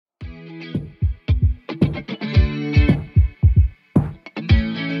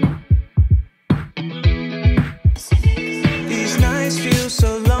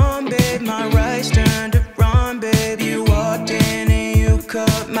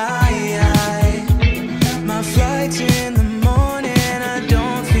My flight's in the morning, I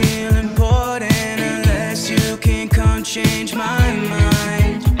don't feel important unless you can come change my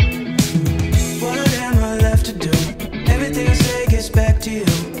mind. What am I left to do? Everything I say gets back to you.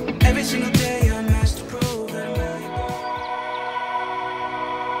 Every single day I'm asked to prove that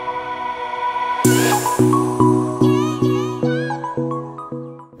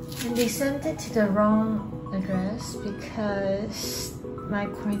And they sent it to the wrong address because my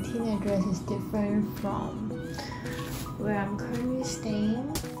quarantine address is different from where I'm currently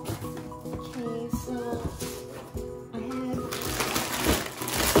staying. Okay, so I have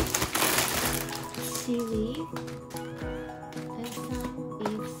seaweed and some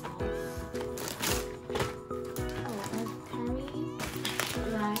beef sauce. Oh, and curry,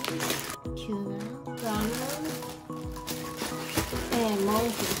 rice, tuna, ramen, and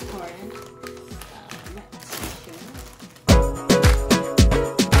most important, Mexican.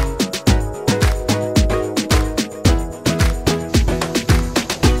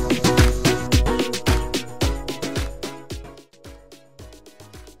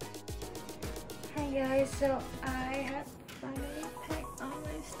 So I have finally packed all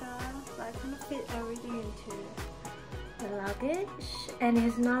my stuff, but I cannot fit everything into the luggage, and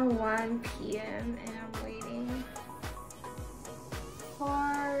it's now 1 p.m. and I'm waiting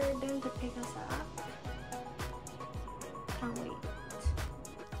for them to pick us up. Can't wait.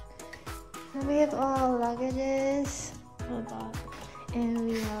 And we have all our luggages. Hold on. And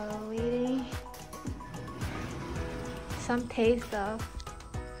we are waiting some taste of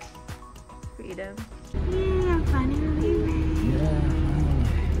freedom. Yeah, I'm finally leaving.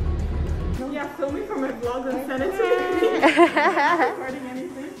 Yeah, film me for my vlog and send it to me. Recording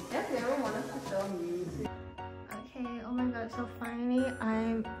anything? Yes, we ever want us to film you. Okay, oh my god, so finally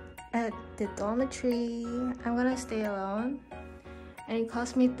I'm at the dormitory. I'm gonna stay alone. And it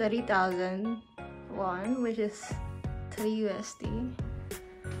cost me 30,000 won, which is 3 USD.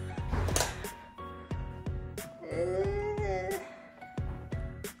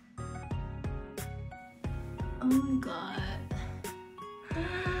 Oh my god.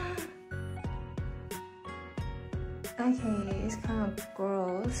 Okay, it's kind of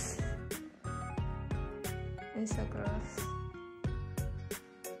gross. It's so gross.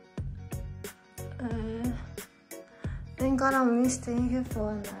 Thank god I'm only staying here for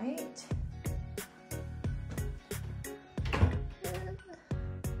a night.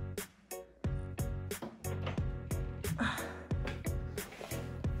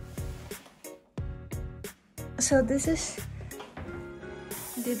 So this is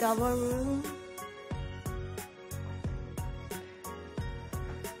the double room.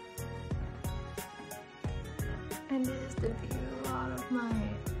 And this is the view out of my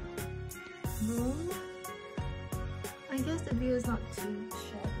room. I guess the view is not too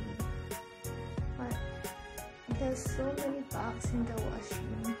shabby, but there's so many bugs in the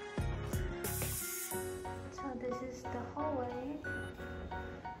washroom. So this is the hallway.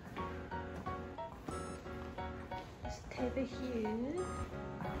 Over here.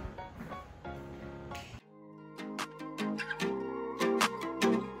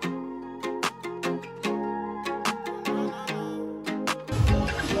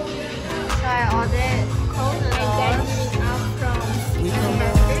 So I ordered cold noodles from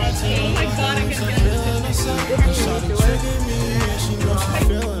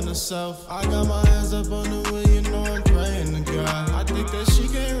I got my hands up on the wheel, you know I'm praying to God. I think that she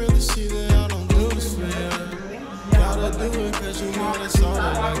can't really see that I don't do this for her. Gotta do it cause you know that's all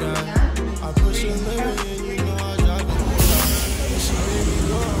that I got. I push a limit and you know I drive it to the top. And she made me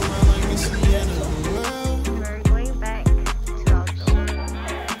go around like it's the end of the world. We're going back to our dorm.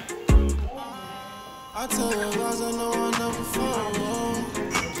 I tell her lies I know I never fall.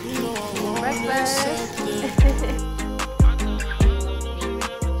 You know I won't accept it.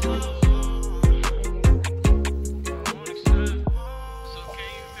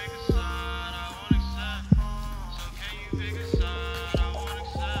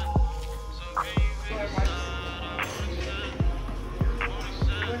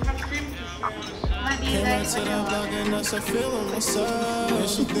 To the block and that's her feeling myself. And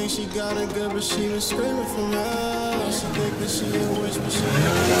she thinks she got it good, but she was screaming from hell. She think that she a witch, but she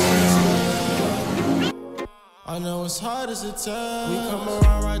ain't. I know it's hard as it tells. We come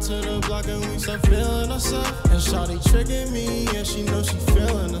around right to the block and we start feeling ourselves. And shawty tricking me, and she knows she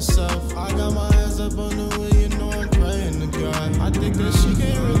feeling herself. I got my hands up on the wheel, you know I'm praying to God. I think that she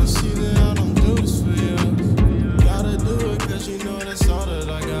can't really see that I don't do this for you. Gotta do it cause you know that's all that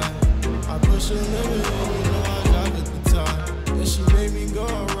I got. I push a limit and you know I drive at the top. And she made me go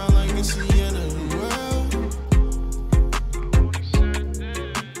around like it's the end of the world.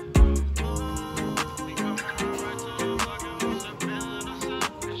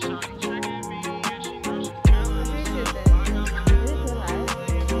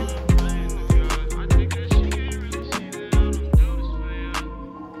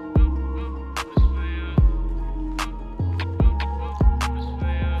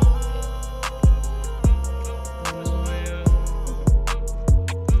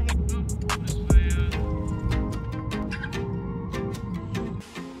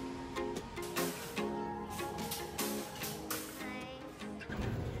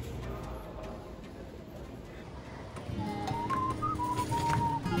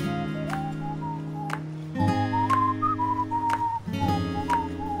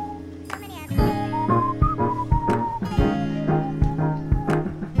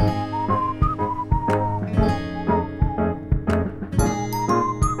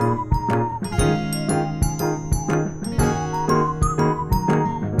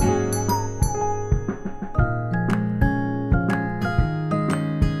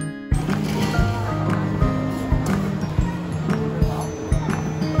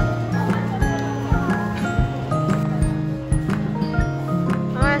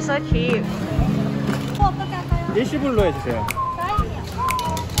 so cheap. 일시불로 해주세요.